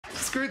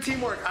Screw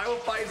teamwork. I will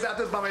fight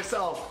Zapdos by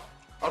myself.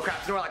 Oh crap,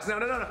 Snorlax. No,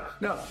 no, no, no,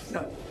 no,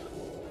 no.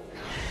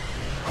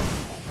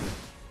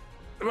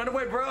 Run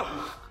away, bro.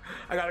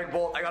 I got a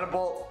bolt. I got a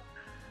bolt.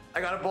 I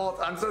got a bolt.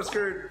 I'm so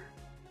screwed.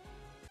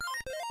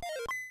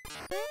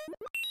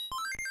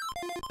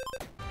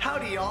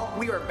 Howdy y'all,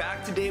 we are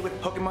back today with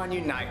Pokemon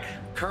Unite.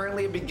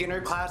 Currently a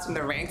beginner class in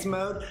the ranked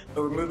mode,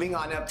 but we're moving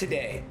on up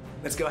today.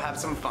 Let's go have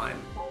some fun.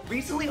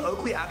 Recently,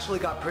 Oakley actually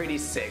got pretty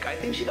sick. I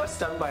think she got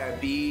stung by a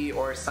bee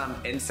or some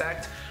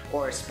insect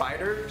or a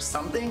spider,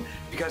 something,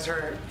 because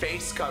her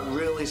face got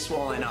really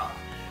swollen up.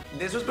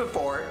 This was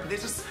before,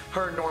 this is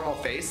her normal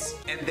face,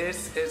 and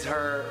this is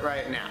her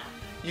right now.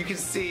 You can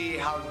see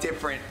how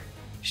different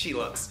she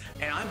looks,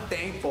 and I'm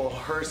thankful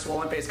her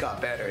swollen face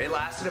got better. It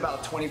lasted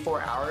about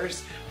 24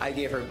 hours. I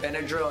gave her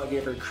Benadryl, I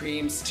gave her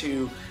creams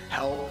to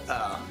help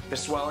the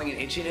swelling and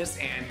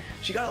itchiness, and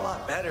she got a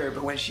lot better.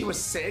 But when she was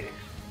sick,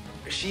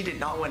 she did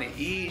not want to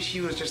eat.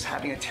 She was just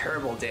having a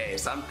terrible day.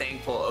 So I'm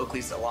thankful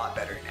Oakley's a lot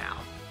better now.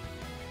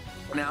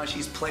 Now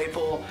she's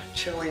playful,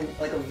 chilling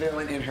like a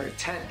villain in her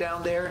tent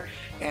down there,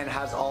 and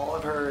has all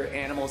of her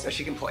animals that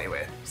she can play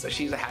with. So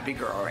she's a happy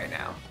girl right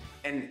now.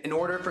 And in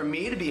order for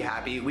me to be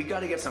happy, we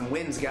gotta get some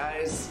wins,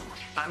 guys.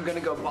 I'm gonna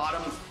go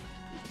bottom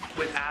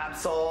with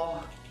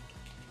Absol.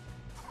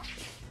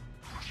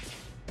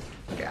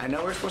 Okay, I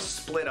know we're supposed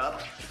to split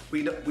up.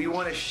 We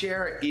want to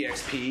share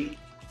EXP,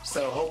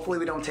 so hopefully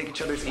we don't take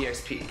each other's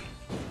EXP.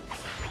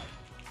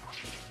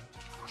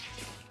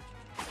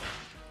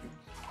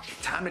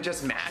 Time to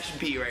just mash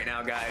B right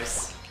now,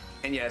 guys.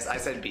 And yes, I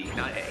said B,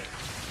 not A.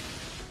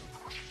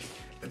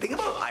 The thing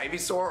about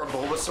Ivysaur or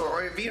Bulbasaur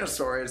or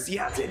Venusaur is you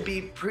have to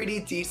be pretty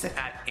decent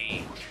at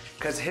aim,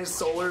 because his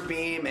Solar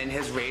Beam and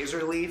his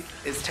Razor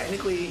Leaf is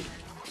technically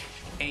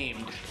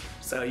aimed.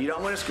 So you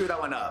don't want to screw that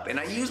one up. And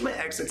I use my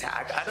X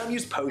attack. I don't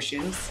use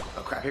potions.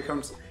 Oh crap, here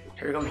comes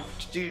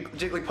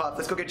Jigglypuff.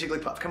 Let's go get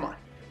Jigglypuff, come on.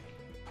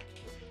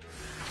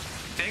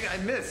 Dang it, I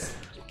missed.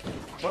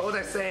 What was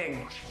I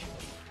saying?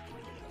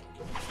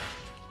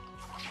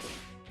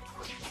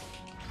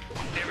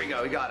 There we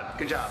go, we got him.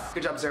 Good job.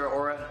 Good job,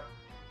 Zeraora.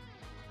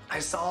 I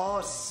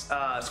saw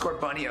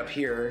Scorbunny up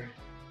here.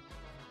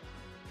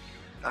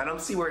 I don't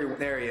see where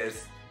there he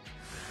is.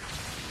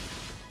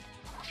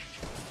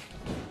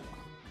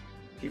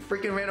 He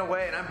freaking ran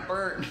away and I'm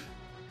burnt.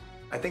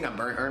 I think I'm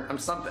burnt or I'm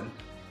something.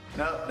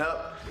 No,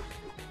 no.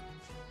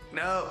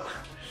 No.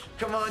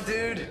 Come on,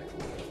 dude.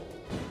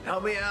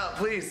 Help me out,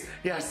 please.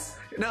 Yes.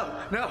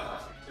 No, no.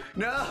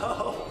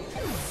 No!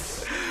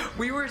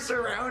 We were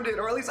surrounded,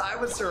 or at least I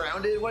was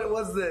surrounded. What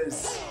was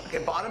this? Okay,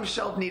 bottom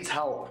shelf needs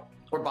help.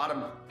 Or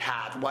bottom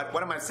path.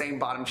 What am I saying,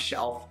 bottom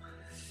shelf?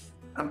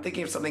 I'm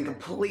thinking of something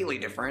completely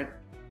different.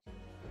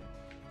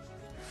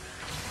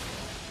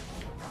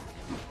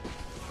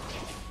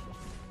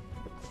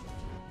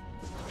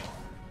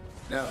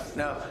 No,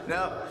 no,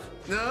 no,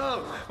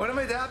 no! What am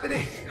I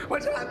happening?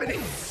 What's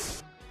happening?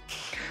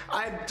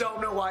 I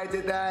don't know why I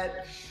did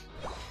that.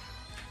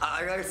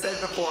 Like I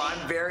said before,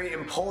 I'm very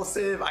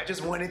impulsive. I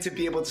just wanted to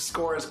be able to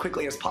score as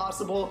quickly as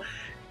possible.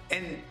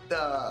 And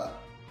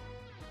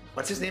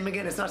what's his name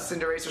again? It's not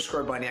Cinderace or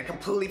Scorbunny. I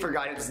completely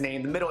forgot his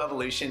name, the middle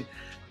evolution.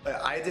 But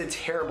I did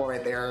terrible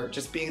right there,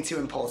 just being too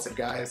impulsive,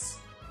 guys.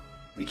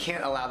 We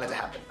can't allow that to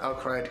happen. Oh,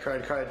 crud,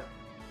 crud, crud.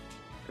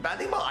 The bad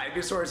thing about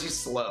Ivysaur is he's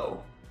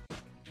slow.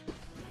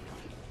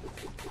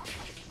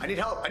 I need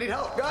help,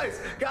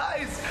 guys,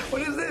 guys,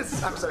 what is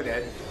this? I'm so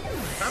dead.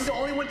 I'm the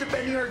only one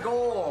defending our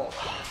goal.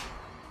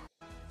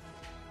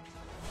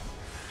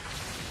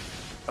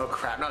 Oh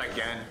crap, not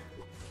again.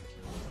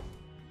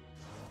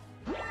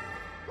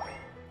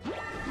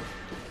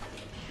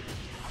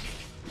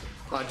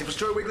 Come on,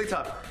 destroy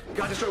Wigglytuff.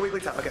 Gotta destroy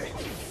Wigglytuff, okay.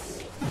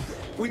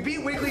 We beat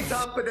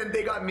Wigglytuff, but then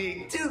they got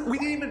me. Dude, we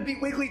didn't even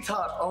beat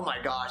Wigglytuff. Oh my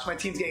gosh, my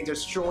team's getting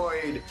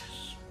destroyed.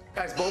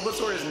 Guys,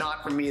 Bulbasaur is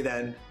not for me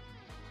then.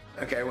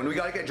 Okay, when we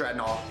gotta get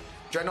Dreadnought.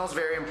 Dreadnought's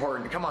very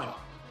important, come on.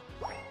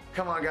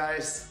 Come on,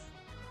 guys.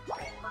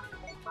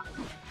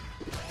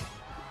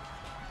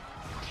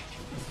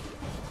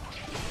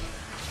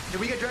 Did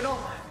we get Dreadnought?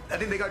 I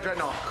think they got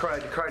Dreadnought.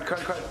 Crud, crud, crud,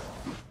 crud.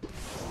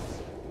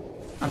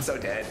 I'm so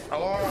dead.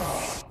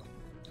 Oh.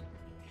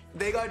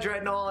 They got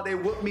Dreadnought, they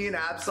whooped me in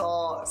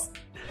Absol.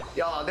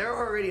 Y'all, they're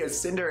already a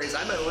Cinderace.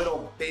 I'm a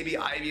little baby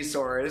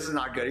Ivysaur. This is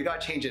not good. You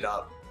gotta change it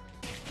up.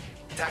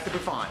 Attack the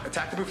Buffon.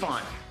 Attack the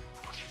Buffon.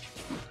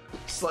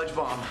 Sludge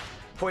Bomb.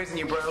 Poison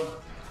you, bro.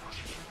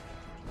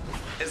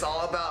 It's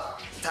all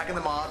about attacking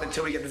the mob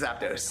until we get the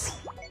Zapdos.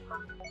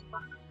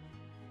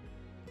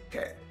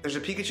 Okay, there's a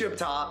Pikachu up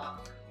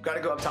top. Gotta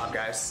go up top,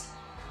 guys.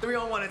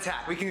 3-on-1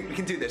 attack. We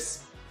can do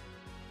this.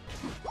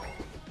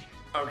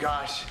 Oh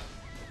gosh.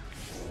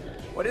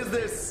 What is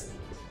this?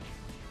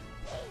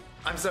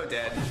 I'm so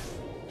dead.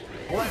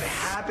 What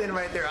happened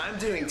right there? I'm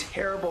doing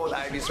terrible with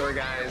Ivysaur,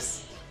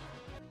 guys.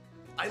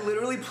 I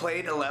literally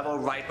played a level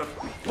right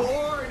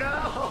before.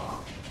 No!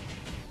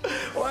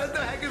 What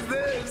the heck is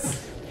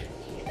this?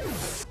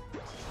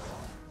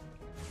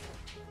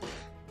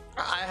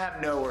 I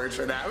have no words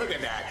for that. Look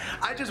at that.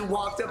 I just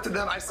walked up to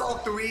them. I saw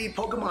 3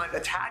 Pokemon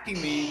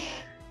attacking me.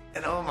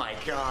 And oh my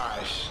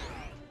gosh.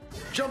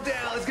 Jump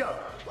down. Let's go.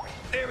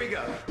 There we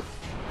go.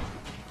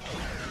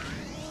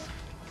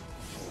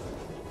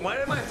 What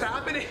am I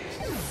happening?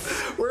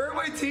 Where are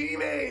my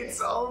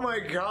teammates? Oh my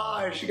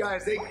gosh,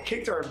 guys, they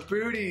kicked our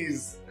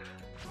booties.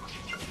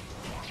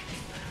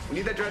 We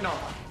need that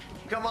Dreadnought.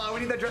 Come on,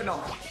 we need that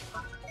Dreadnought.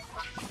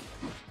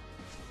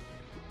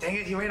 Dang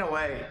it, he ran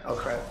away. Oh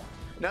crap.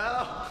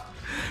 No!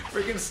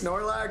 Freaking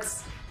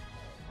Snorlax.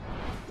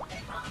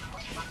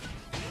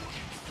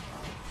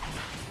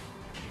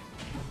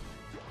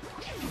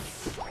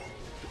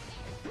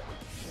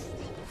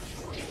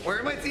 Where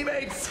are my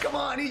teammates? Come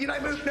on,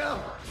 Unite move, no!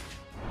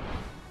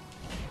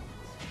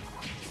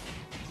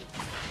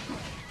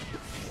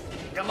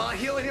 Come on,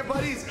 heal in here,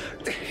 buddies!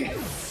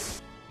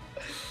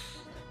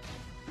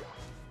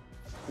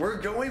 We're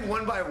going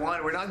one by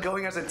one. We're not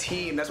going as a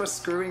team. That's what's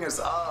screwing us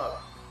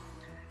up.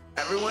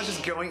 Everyone's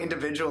just going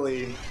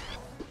individually.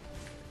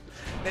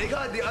 They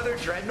got the other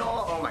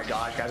Dreadnought. Oh my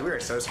gosh, guys, we are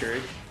so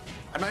screwed.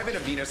 I'm not even a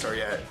Venusaur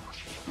yet.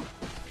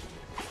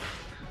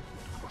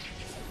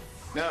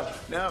 No,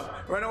 no,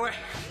 run away.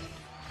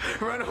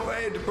 Run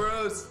away,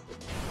 bros.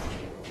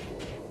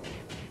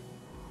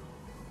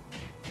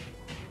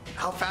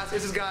 How fast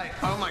is this guy?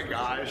 Oh my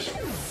gosh.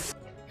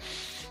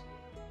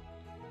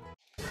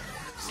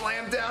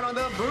 Slam down on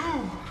the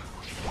boom.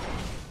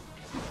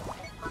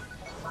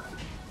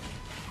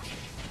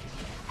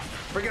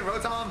 Freaking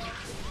Rotom.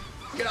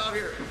 Get out of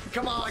here.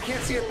 Come on, I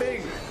can't see a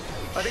thing.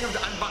 I think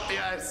I'm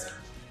yes.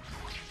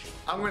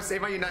 I'm gonna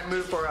save my Unite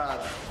move for,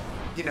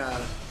 you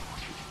know,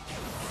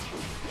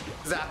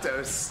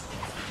 Zapdos.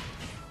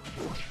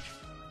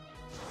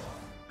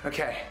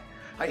 Okay,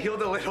 I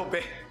healed a little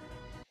bit.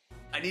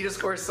 I need to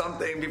score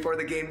something before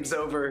the game's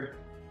over.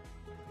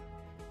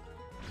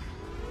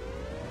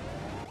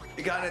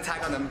 We got an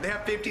attack on them. They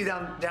have 50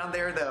 down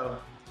there though.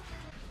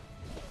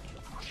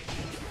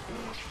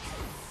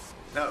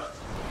 No.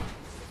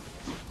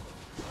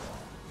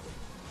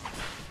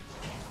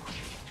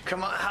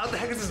 Come on, how the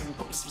heck is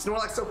this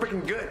Snorlax so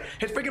freaking good?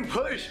 His freaking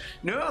push!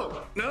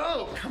 No,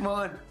 no, come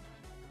on.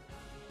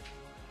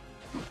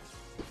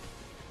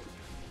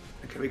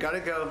 Okay, we gotta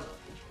go.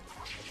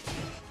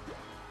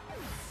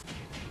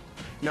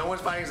 No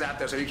one's fighting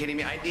Zapdos, are you kidding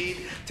me? I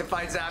need to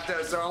fight Zapdos.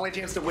 It's our only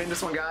chance to win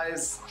this one,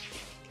 guys.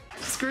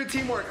 Screw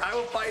teamwork, I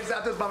will fight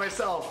Zapdos by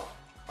myself.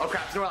 Oh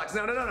crap, Snorlax,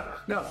 no, no, no, no,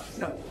 no,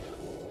 no.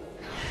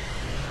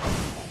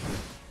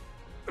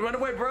 Run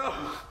away, bro.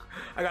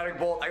 I got a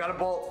bolt, I got a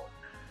bolt.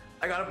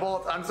 I got a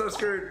bolt, I'm so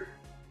screwed.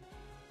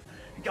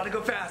 Gotta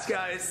go fast,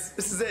 guys.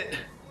 This is it.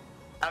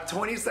 I have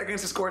 20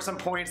 seconds to score some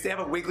points. They have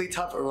a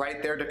Wigglytuff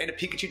right there and a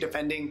Pikachu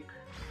defending.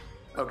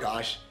 Oh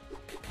gosh.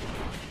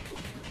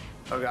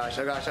 Oh gosh,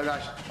 oh gosh, oh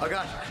gosh, oh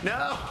gosh.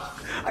 No!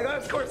 I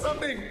gotta score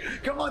something!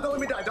 Come on, don't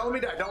let me die, don't let me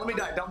die, don't let me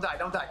die, don't die,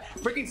 don't die.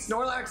 Freaking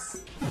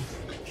Snorlax!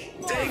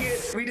 Dang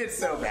it, we did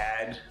so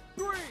bad.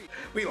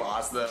 We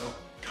lost though.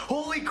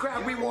 Holy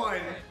crap, we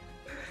won!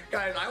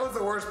 Guys, I was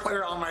the worst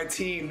player on my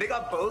team. They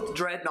got both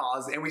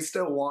Dreadnoughts and we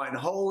still won.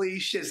 Holy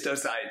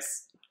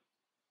shistosites.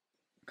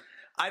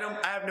 I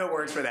have no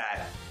words for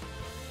that.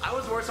 I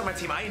was worse on my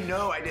team. I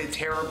know I did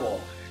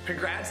terrible.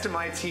 Congrats to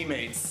my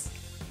teammates.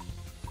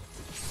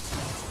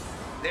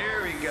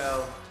 There we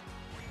go.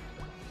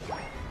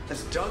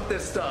 Let's dunk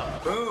this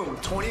stuff. Boom,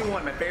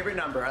 21, my favorite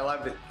number. I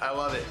love it, I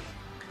love it.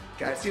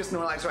 Okay, I see a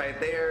Snorlax right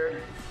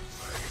there.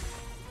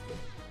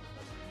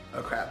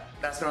 Oh crap,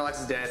 that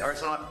Snorlax is dead. Our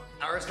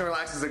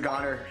Snorlax is a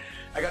goner.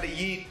 I gotta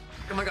yeet.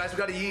 Come on guys, we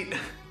gotta yeet.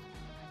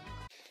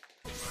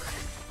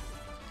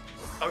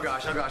 Oh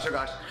gosh, oh gosh, oh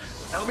gosh.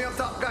 Help me up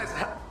top, guys.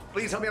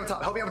 Please help me up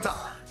top, help me up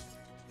top.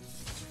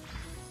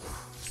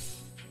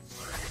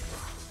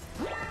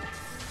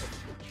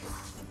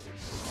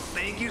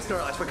 Thank you,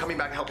 Snorlax, for coming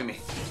back and helping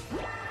me.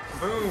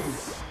 Boom.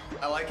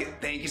 I like it.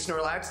 Thank you,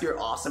 Snorlax. You're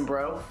awesome,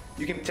 bro.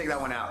 You can take that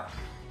one out.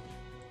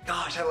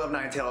 Gosh, I love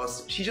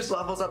Ninetales. She just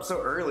levels up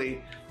so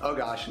early. Oh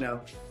gosh,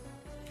 no.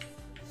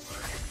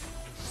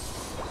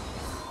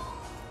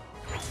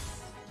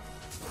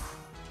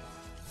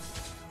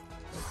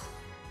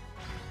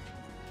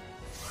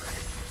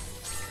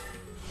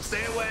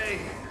 Stay away.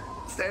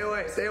 Stay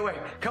away, stay away.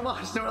 Come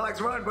on,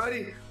 Snorlax, run,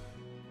 buddy.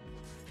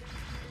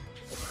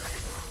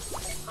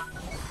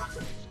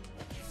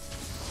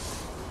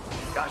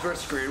 Gosh, we're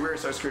screwed. We're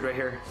so screwed right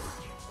here.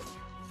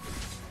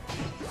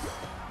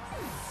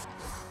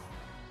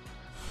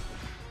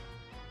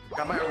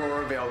 Got my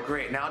Aurora Veil.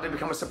 Great. Now to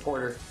become a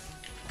supporter.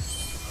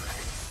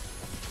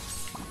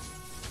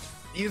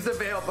 Use the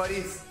Veil,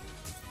 buddies.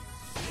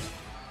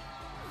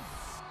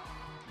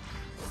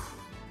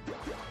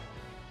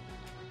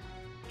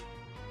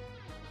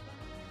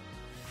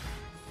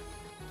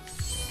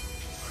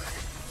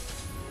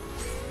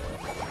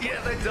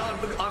 Yeah, they done.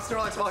 On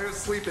Snorlax while he was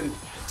sleeping.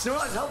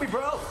 Snorlax, help me,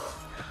 bro.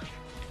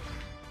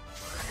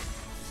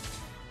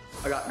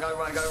 I gotta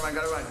run, gotta run,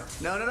 gotta run.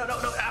 No, no, no,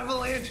 no, no,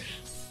 avalanche.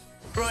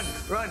 Run,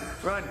 run,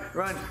 run,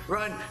 run,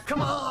 run.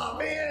 Come on,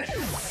 man.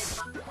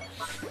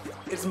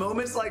 It's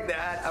moments like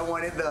that. I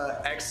wanted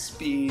the X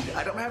speed.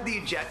 I don't have the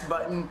eject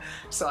button,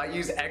 so I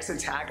use X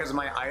attack as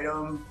my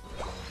item.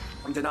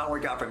 It did not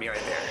work out for me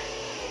right there.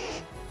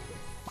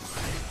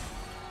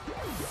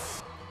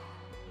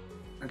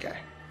 Okay.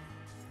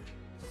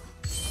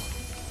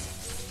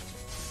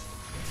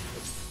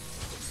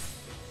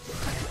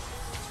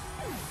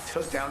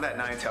 Took down that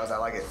Ninetales. I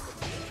like it.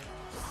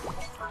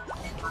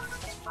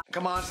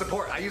 Come on,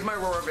 support. I use my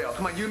Aurora Veil.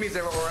 Come on, you and me,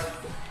 Zero Aura.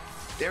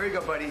 There we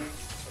go, buddy.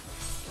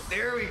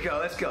 There we go.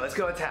 Let's go. Let's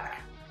go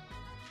attack.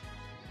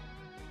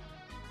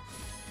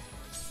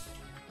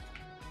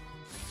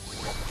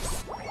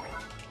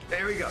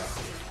 There we go.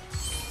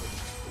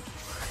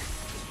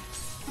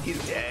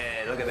 He's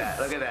dead. Look at that.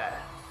 Look at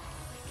that.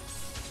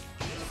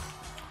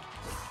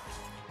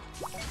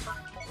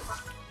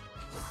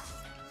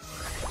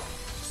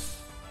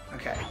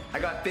 Okay. I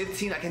got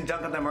 15. I can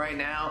dunk on them right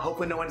now.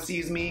 Hopefully no one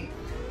sees me.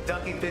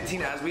 Dunking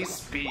 15 as we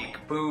speak.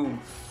 Boom.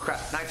 Crap.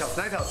 Ninetales.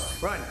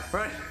 Ninetales. Run.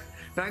 Run.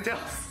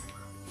 Ninetales.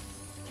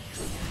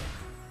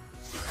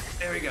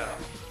 There we go.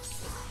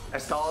 I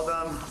stalled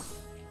them.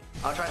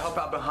 I'll try to help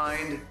out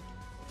behind.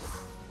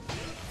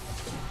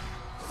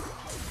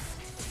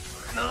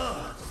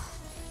 No.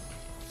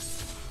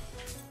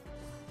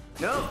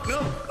 No. No.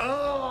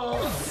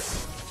 Oh.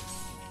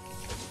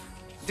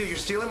 Dude, you're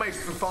stealing my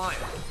Buffon.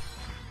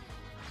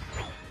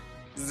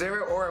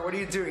 Zero Aura, what are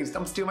you doing?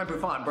 I'm stealing my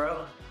Buffon,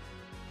 bro.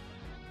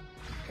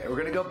 Okay, we're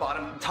gonna go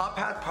bottom. Top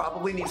path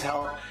probably needs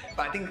help,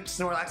 but I think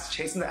Snorlax is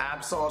chasing the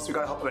Absol, so we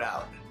gotta help it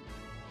out.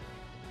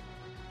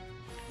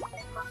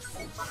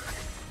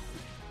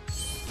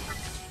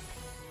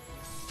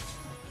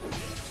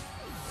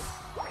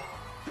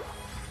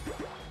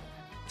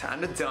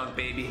 Time to dunk,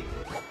 baby.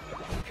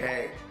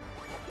 Okay.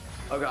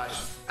 Oh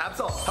gosh.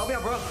 Absol, help me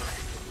out, bro.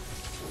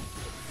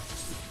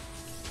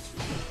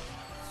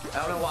 I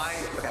don't know why.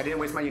 Okay, I didn't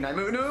waste my Unite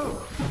move.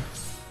 No!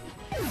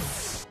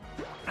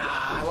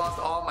 I lost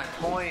all my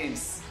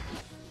points.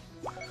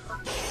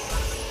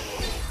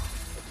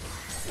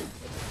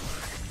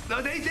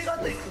 No, they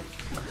got the...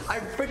 I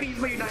freaking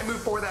used my Unite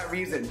move for that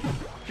reason.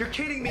 You're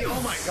kidding me.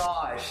 Oh my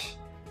gosh.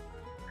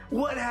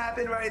 What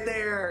happened right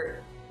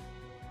there?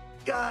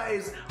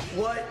 Guys,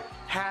 what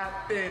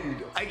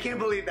happened? I can't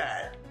believe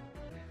that.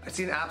 I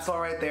see an Absol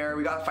right there.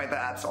 We gotta fight the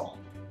Absol.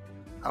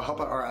 I'll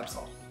help out our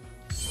Absol.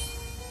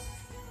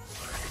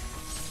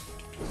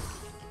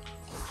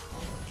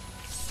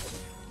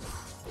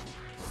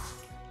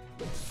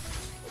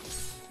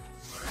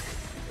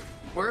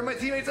 Where are my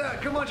teammates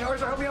at? Come on,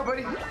 Charizard, help me out,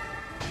 buddy.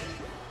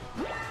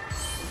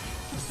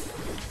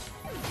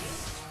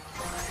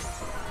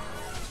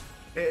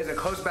 It is a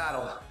close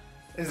battle.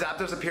 And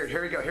Zapdos appeared.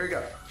 Here we go, here we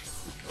go.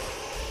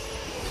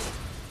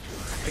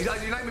 He's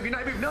not Unite move,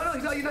 Unite move. No, no,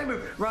 he's not Unite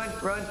move. Run,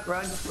 run,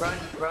 run, run,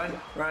 run,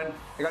 run.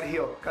 I gotta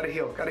heal, gotta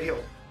heal, gotta heal.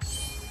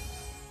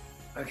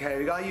 Okay,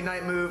 we got a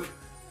Unite move.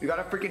 We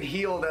gotta freaking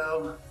heal,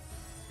 though.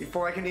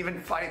 Before I can even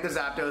fight the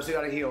Zapdos, we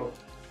gotta heal.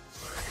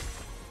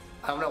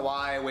 I don't know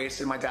why I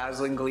wasted my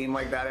Dazzling Gleam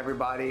like that,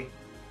 everybody.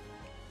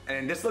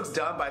 And this looks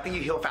dumb, but I think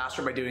you heal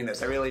faster by doing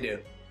this. I really do.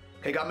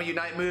 Okay, got my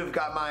Unite move,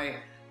 got my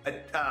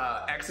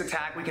X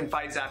attack. We can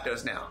fight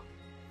Zapdos now.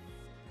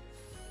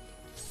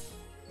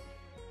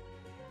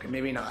 Okay,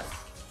 maybe not.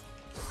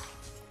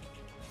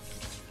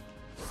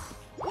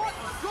 What?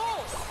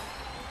 Go!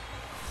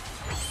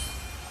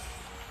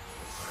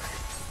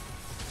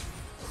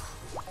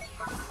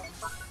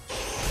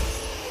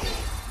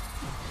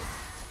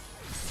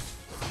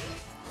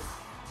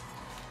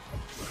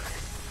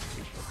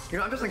 You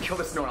know, I'm just gonna kill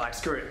this Snorlax.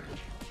 Screw it.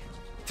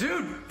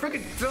 Dude,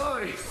 freaking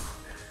die!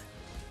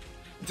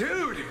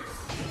 Dude!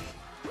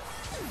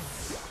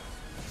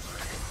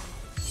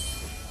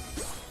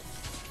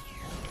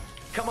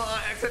 Come on,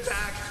 X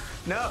attack!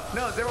 No,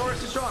 no, Zero Aura is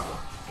too strong.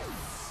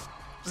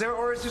 Zero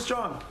Aura is too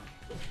strong.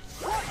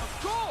 What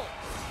a goal!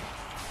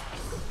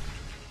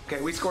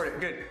 Okay, we scored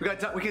it.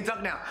 Good. We can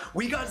dunk now.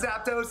 We got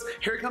Zapdos.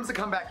 Here comes the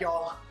comeback,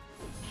 y'all.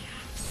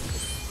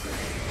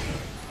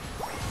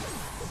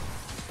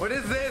 What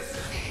is this?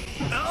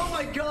 Oh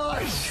my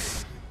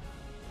gosh!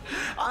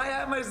 I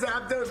have my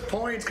Zapdos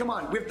points. Come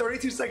on, we have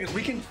 32 seconds.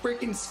 We can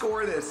freaking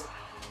score this.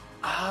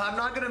 I'm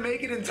not gonna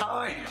make it in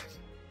time.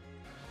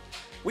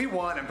 We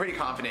won. I'm pretty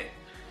confident.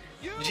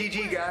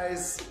 GG,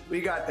 guys.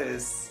 We got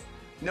this.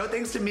 No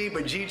thanks to me,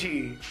 but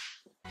GG.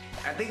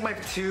 I think my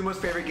two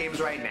most favorite games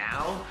right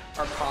now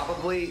are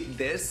probably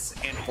this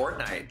and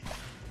Fortnite.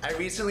 I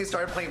recently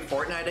started playing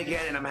Fortnite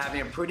again, and I'm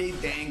having a pretty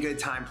dang good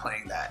time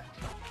playing that.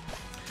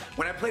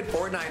 When I played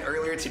Fortnite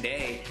earlier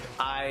today,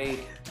 I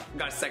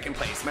got second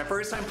place. My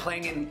first time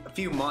playing in a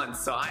few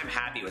months, so I'm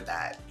happy with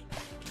that.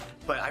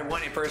 But I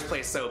won in first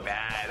place so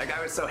bad. That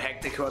guy was so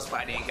hectic who I was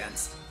fighting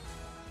against.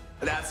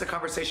 But that's the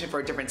conversation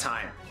for a different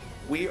time.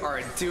 We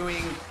are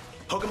doing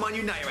Pokemon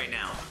Unite right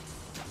now.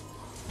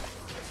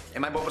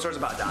 And my Bulbasaur's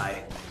about to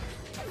die.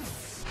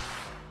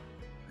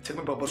 I took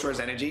my Bulbasaur's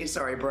energy.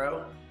 Sorry,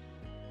 bro.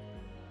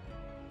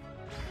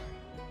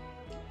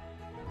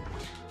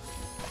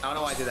 I don't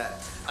know why I did that.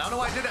 I don't know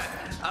why I did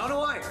that. I don't know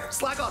why.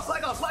 Slack off,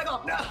 slack off, slack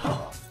off.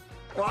 No.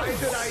 Why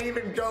did I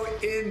even go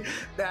in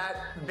that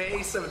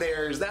base of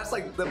theirs? That's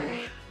like the...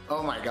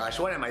 Oh my gosh,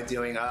 what am I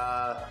doing?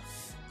 I'll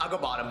go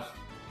bottom.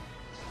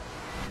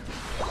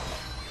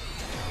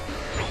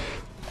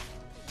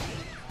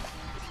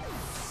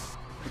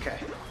 Okay.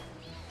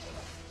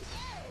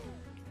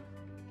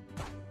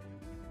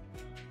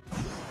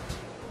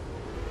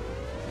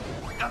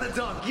 Got the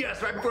dunk,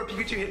 yes, right before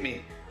Pikachu hit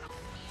me.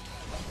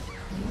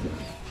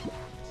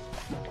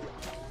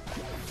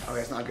 Okay,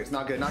 it's not good, it's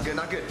not good, not good,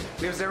 not good.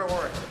 We have 0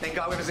 aura. Thank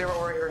God we have 0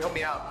 aura here, help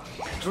me out.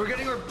 So we're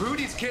getting our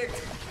booties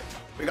kicked.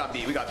 We got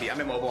beat,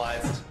 I'm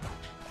immobilized.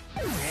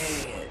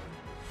 Man.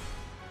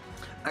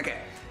 Okay.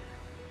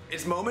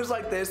 It's moments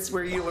like this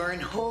where you learn,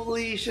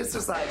 holy shit,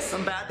 society,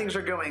 some bad things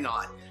are going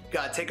on. You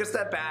gotta take a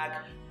step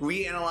back,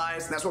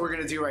 reanalyze, and that's what we're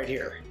gonna do right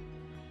here.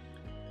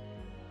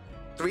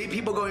 3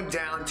 people going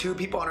down, 2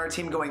 people on our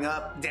team going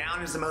up.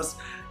 Down is the most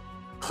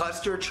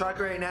cluster truck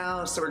right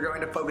now, so we're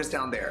going to focus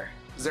down there.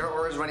 0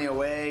 aura is running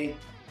away.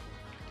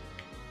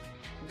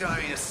 I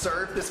mean, to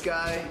surf this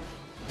guy.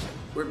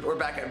 We're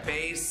back at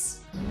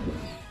base.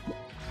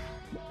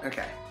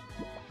 Okay.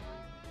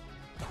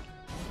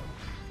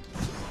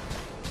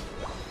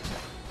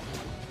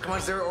 Come on,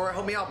 0 aura,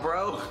 help me out,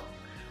 bro.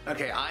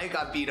 Okay, I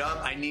got beat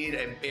up. I need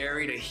a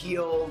berry to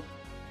heal.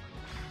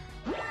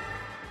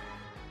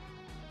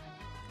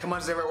 Come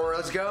on, 0 aura,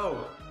 let's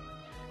go.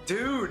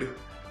 Dude,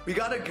 we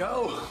gotta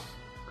go.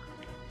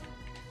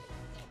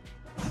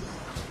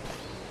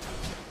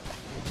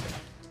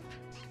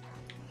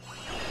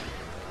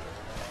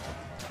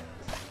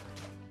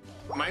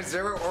 My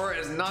 0 aura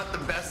is not the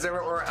best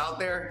 0 aura out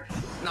there.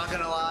 Not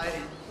gonna lie.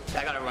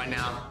 I gotta run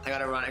now. I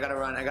gotta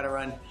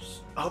run.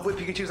 Hopefully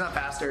Pikachu's not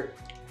faster.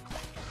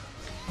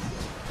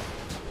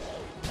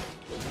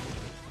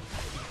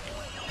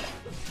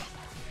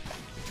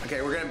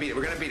 Okay, we're gonna beat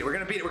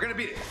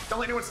it. Don't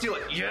let anyone steal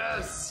it.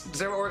 Yes!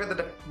 0 aura got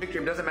the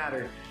victory, doesn't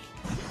matter.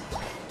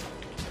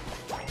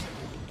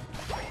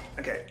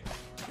 Okay,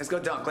 let's go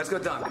dunk. It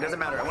doesn't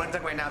matter. I want to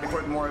dunk right now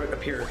before more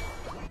appear.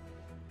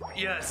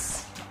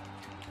 Yes!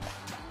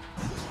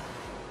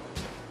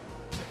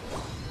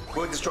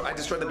 I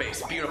destroyed the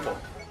base. Beautiful.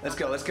 Let's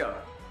go.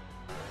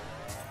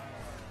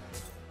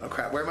 Oh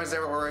crap, where'd my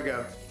 0 aura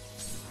go?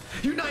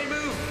 Unite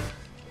move!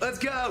 Let's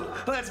go!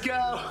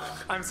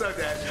 I'm so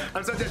dead.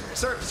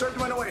 Surf to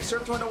run away.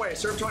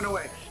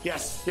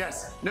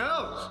 Yes.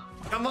 No!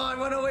 Come on,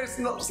 run away,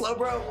 slow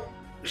bro.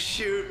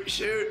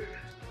 Shoot.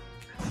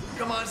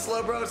 Come on,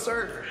 slow bro,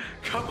 surf.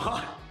 Come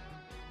on.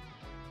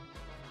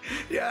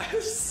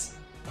 Yes.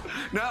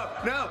 No.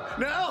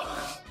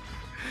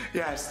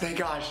 Yes, thank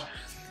gosh.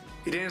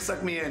 He didn't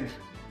suck me in.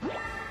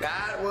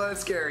 That was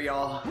scary,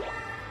 y'all.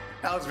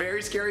 That was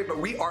very scary, but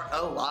we are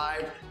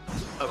alive.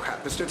 Oh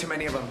crap, there's still too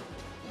many of them.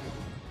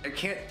 I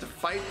can't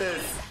fight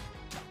this.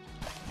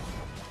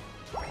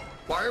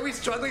 Why are we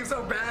struggling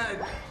so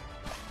bad?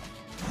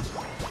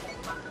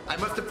 I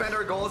must defend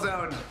our goal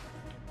zone.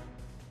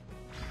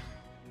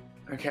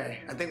 Okay,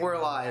 I think we're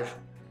alive.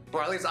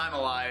 Or at least I'm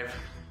alive.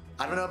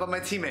 I don't know about my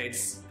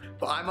teammates,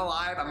 but I'm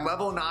alive. I'm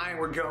level 9.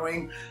 We're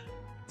going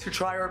to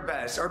try our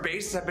best. Our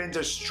bases have been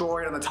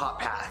destroyed on the top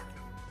path.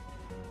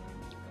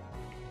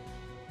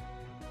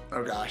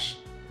 Oh gosh.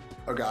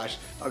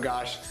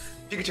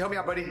 Pikachu, help me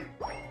out, buddy.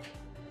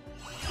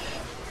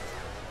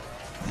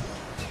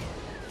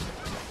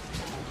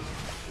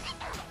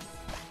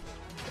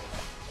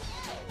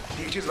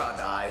 Pikachu's about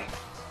to die.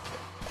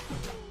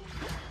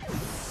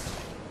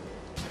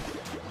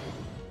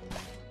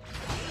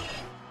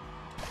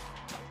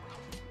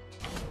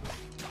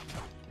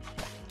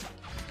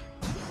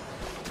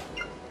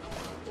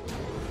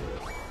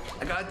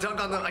 I gotta dunk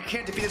on them. I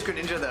can't defeat this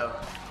Greninja though.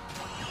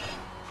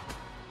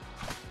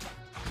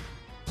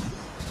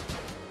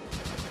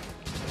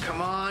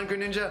 Come on,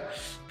 Greninja.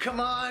 Come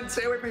on,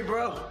 stay with me,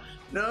 bro.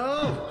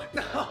 No.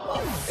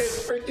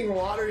 It's freaking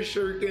water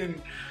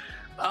shuriken.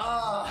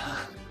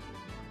 Ah.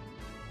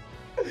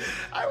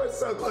 I was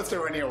so close to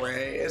running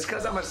away. It's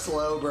because I'm a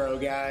slow bro,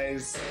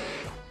 guys.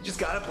 You just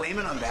gotta blame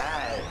it on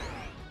that.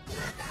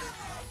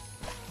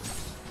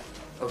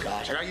 Oh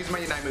gosh, I gotta use my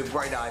Unite move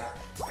before I die.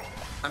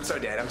 I'm so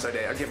dead.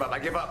 I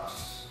give up.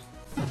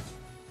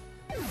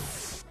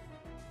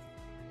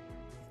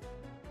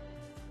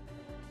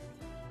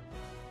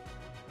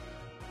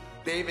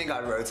 They even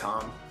got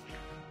Rotom.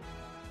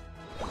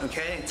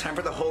 Okay, time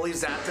for the Holy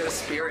Zapdos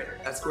Spirit.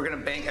 We're gonna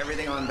bank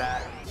everything on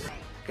that.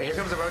 Okay, here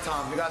comes the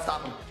Rotom. We gotta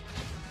stop him.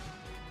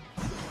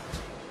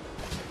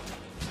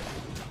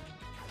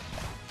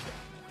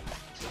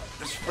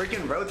 This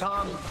freaking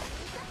Rotom.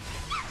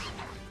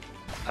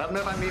 I don't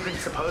know if I'm even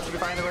supposed to be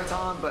fighting the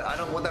Rotom, but I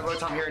don't want that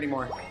Rotom here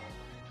anymore.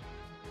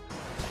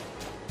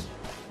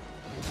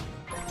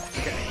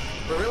 Okay,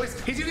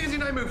 he's using his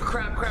Unite move.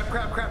 Crap.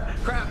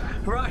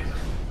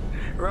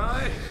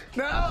 Run.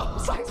 No,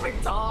 seismic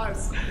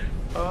toss.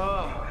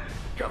 Oh,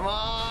 come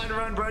on,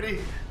 run, buddy.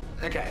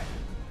 Okay.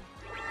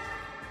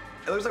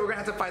 It looks like we're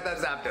gonna have to fight that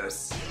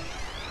Zapdos.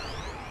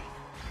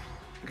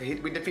 Okay,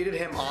 we defeated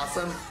him,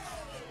 awesome.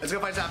 Let's go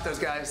fight Zapdos,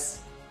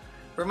 guys.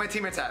 Where are my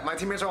teammates at? My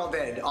teammates are all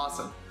dead,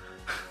 awesome.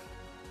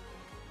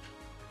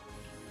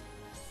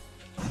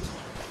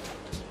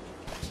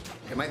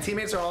 Okay, my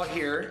teammates are all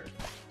here.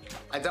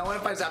 I don't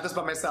want to fight Zapdos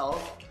by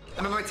myself.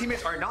 I mean, my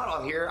teammates are not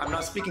all here. I'm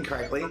not speaking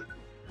correctly.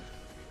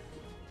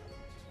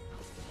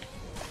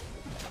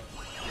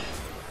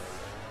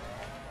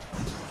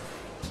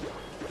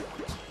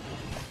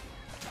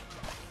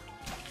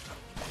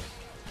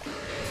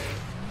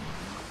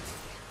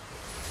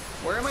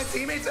 Where are my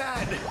teammates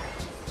at?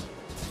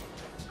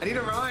 I need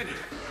to run.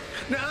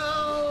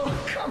 No,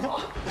 come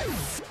on.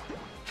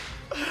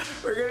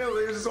 We're gonna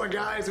lose this one,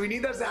 guys. We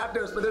need that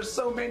Zapdos, but there's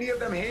so many of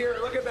them here.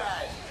 Look at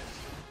that.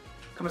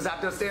 Come on,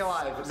 Zapdos, stay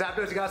alive.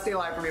 Zapdos, you gotta stay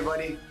alive for me,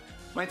 buddy.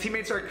 My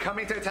teammates are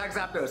coming to attack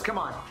Zapdos. Come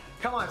on.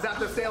 Come on,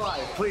 Zapdos, stay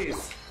alive,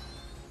 please.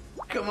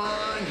 Come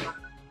on.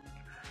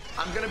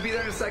 I'm gonna be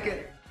there in a second.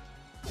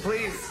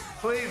 Please,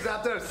 please,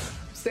 Zapdos,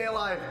 stay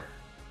alive.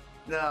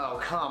 No,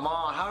 come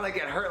on. How did I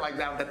get hurt like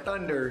that with the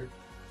thunder?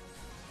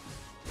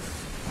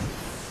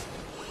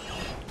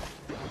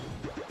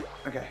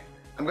 Okay,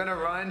 I'm gonna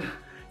run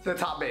to the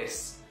top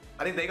base.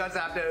 I think they got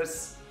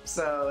Zapdos,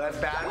 so that's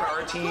bad for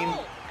our team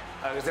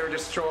because they're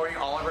destroying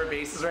all of our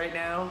bases right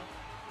now.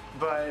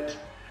 But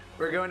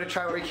we're going to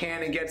try what we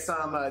can and get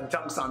some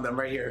dunks on them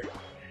right here.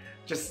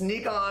 Just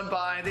sneak on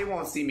by. They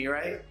won't see me,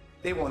 right?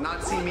 They will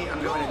not see me.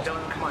 I'm going to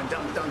dunk. Come on,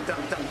 dunk, dunk,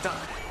 dunk, dunk, dunk.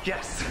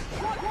 Yes.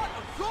 What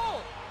a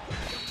goal!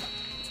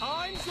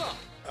 Time's up.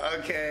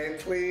 Okay,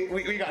 please.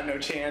 We got no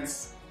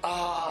chance.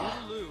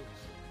 Ah. You lose.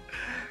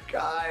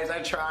 Guys,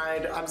 I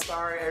tried. I'm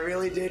sorry. I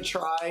really did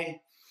try.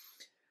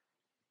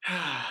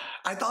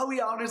 I thought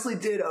we honestly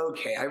did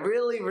okay. I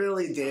really,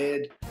 really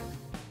did.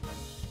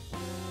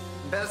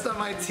 Best on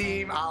my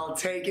team. I'll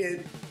take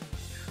it.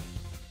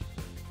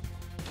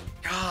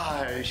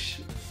 Gosh.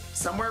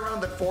 Somewhere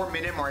around the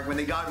 4-minute mark when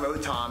they got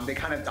Rotom, they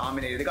kind of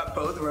dominated. They got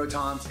both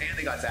Rotoms and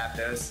they got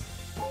Zapdos.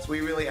 So we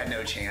really had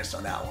no chance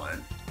on that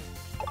one.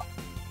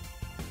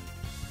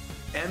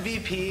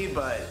 MVP,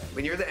 but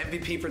when you're the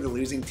MVP for the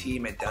losing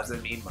team, it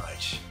doesn't mean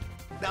much.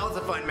 That was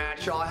a fun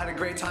match, y'all. I had a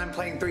great time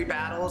playing 3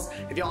 battles.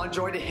 If y'all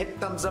enjoyed it, hit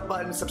the thumbs up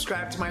button,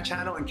 subscribe to my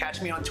channel, and catch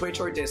me on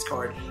Twitch or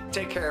Discord.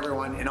 Take care,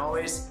 everyone, and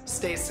always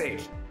stay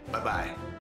safe. Bye-bye.